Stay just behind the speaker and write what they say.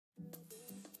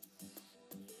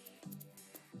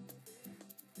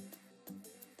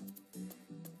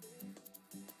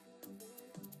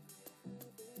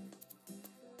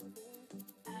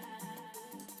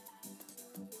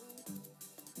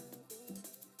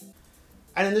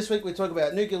And in this week we talk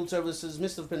about new guild services,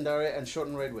 Mist of Pandaria and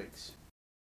shortened raid weeks.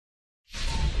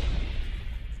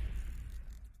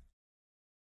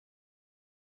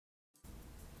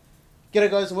 G'day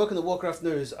guys and welcome to Warcraft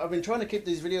News. I've been trying to keep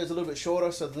these videos a little bit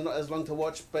shorter so they're not as long to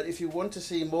watch, but if you want to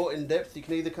see more in depth you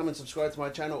can either come and subscribe to my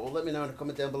channel or let me know in a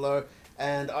comment down below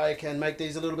and I can make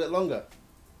these a little bit longer.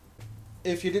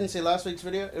 If you didn't see last week's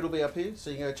video, it'll be up here so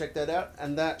you can go check that out,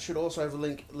 and that should also have a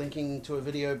link linking to a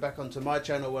video back onto my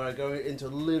channel where I go into a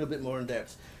little bit more in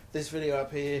depth. This video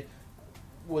up here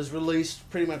was released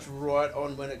pretty much right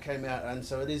on when it came out, and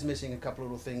so it is missing a couple of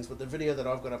little things, but the video that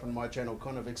I've got up on my channel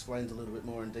kind of explains a little bit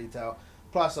more in detail.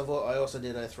 Plus I also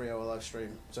did a 3-hour live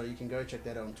stream, so you can go check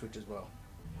that out on Twitch as well.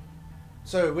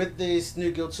 So with this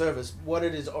new guild service, what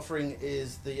it is offering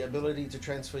is the ability to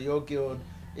transfer your guild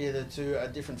either to a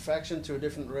different faction, to a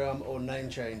different realm, or name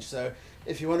change. So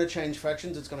if you want to change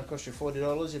factions, it's going to cost you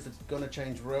 $40. If it's going to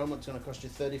change realm, it's going to cost you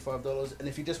 $35. And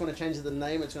if you just want to change the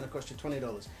name, it's going to cost you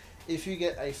 $20. If you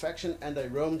get a faction and a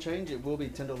realm change, it will be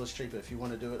 $10 cheaper if you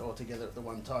want to do it all together at the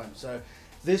one time. So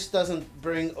this doesn't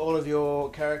bring all of your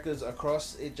characters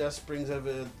across, it just brings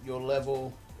over your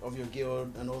level of your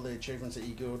guild and all the achievements that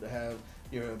your guild have,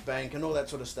 your bank and all that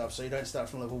sort of stuff, so you don't start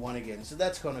from level 1 again. So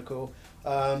that's kind of cool.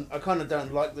 I kind of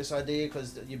don't like this idea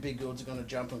because your big guilds are going to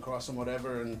jump and cross and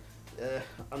whatever, and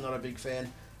I'm not a big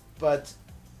fan. But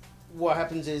what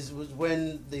happens is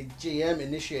when the GM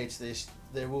initiates this,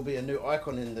 there will be a new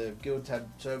icon in the guild tab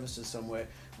services somewhere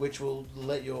which will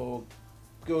let your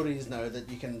guildies know that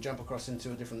you can jump across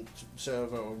into a different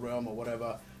server or realm or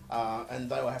whatever, and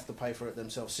they will have to pay for it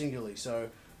themselves singularly. So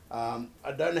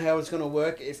I don't know how it's going to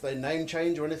work if they name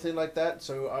change or anything like that,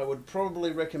 so I would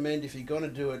probably recommend, if you're going to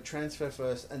do it, transfer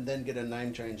first and then get a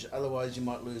name change. Otherwise you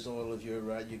might lose all of your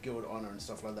guild honor and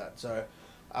stuff like that. So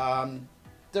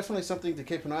definitely something to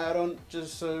keep an eye out on.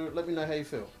 Just so let me know how you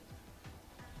feel.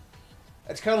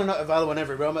 It's currently not available in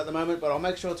every realm at the moment, but I'll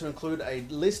make sure to include a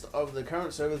list of the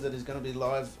current servers that is going to be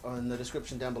live in the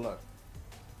description down below.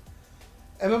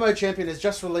 MMO Champion has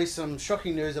just released some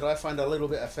shocking news that I find a little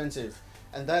bit offensive,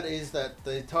 and that is that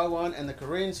the Taiwan and the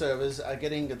Korean servers are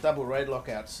getting the double raid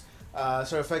lockouts.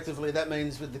 So effectively that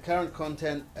means with the current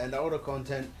content and older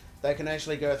content, they can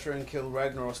actually go through and kill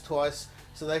Ragnaros twice,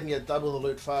 so they can get double the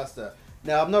loot faster.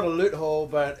 Now, I'm not a loot haul,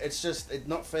 but it's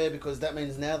not fair because that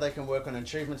means now they can work on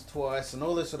achievements twice and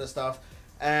all this sort of stuff.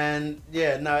 And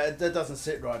yeah, no, that doesn't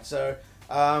sit right. So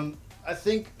I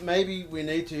think maybe we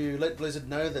need to let Blizzard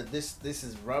know that this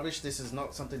is rubbish. This is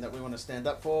not something that we want to stand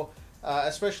up for,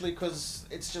 especially because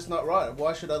it's just not right.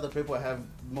 Why should other people have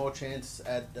more chance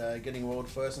at getting world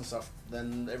first and stuff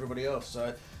than everybody else?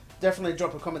 So definitely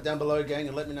drop a comment down below, gang,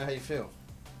 and let me know how you feel.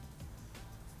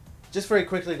 Just very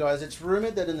quickly, guys, it's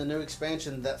rumoured that in the new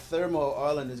expansion that Theramore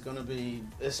Island is going to be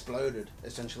exploded.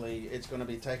 Essentially, it's going to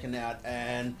be taken out,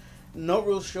 and not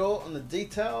real sure on the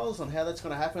details on how that's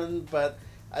going to happen, but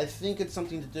I think it's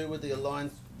something to do with the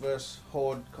Alliance versus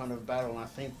Horde kind of battle, and I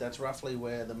think that's roughly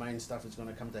where the main stuff is going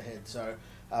to come to head. So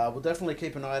we'll definitely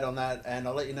keep an eye on that, and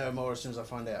I'll let you know more as soon as I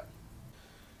find out.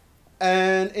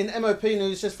 And in MOP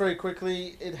news, just very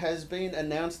quickly, it has been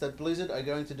announced that Blizzard are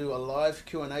going to do a live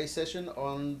Q&A session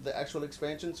on the actual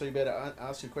expansion, so you better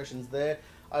ask your questions there.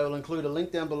 I will include a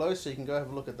link down below so you can go have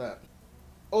a look at that.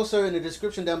 Also in the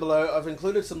description down below, I've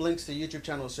included some links to YouTube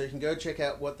channels so you can go check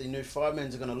out what the new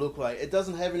 5-mans are going to look like. It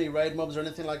doesn't have any raid mobs or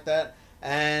anything like that,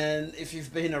 and if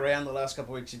you've been around the last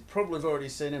couple of weeks, you've probably already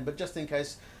seen them, but just in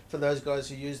case, for those guys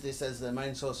who use this as their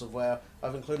main source of WoW,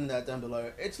 I've included that down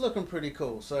below. It's looking pretty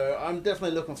cool, so I'm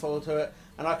definitely looking forward to it,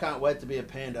 and I can't wait to be a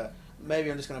panda. Maybe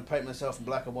I'm just going to paint myself in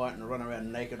black and white and run around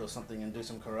naked or something and do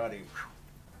some karate.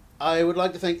 I would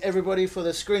like to thank everybody for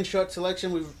the screenshot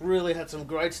selection. We've really had some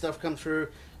great stuff come through.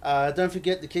 Don't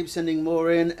forget to keep sending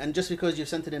more in, and just because you've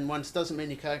sent it in once doesn't mean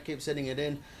you can't keep sending it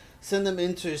in. Send them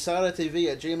into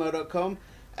saratv@gmail.com.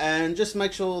 And just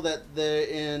make sure that they're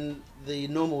in the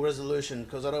normal resolution,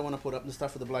 because I don't want to put up the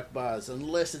stuff with the black bars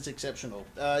unless it's exceptional.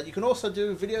 You can also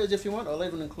do videos if you want. I'll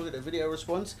even include a video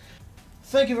response.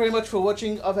 Thank you very much for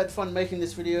watching. I've had fun making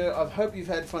this video. I hope you've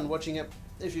had fun watching it.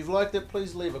 If you've liked it,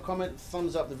 please leave a comment,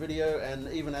 thumbs up the video,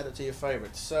 and even add it to your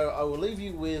favorites. So I will leave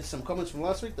you with some comments from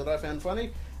last week that I found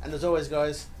funny. And as always,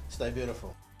 guys, stay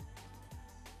beautiful.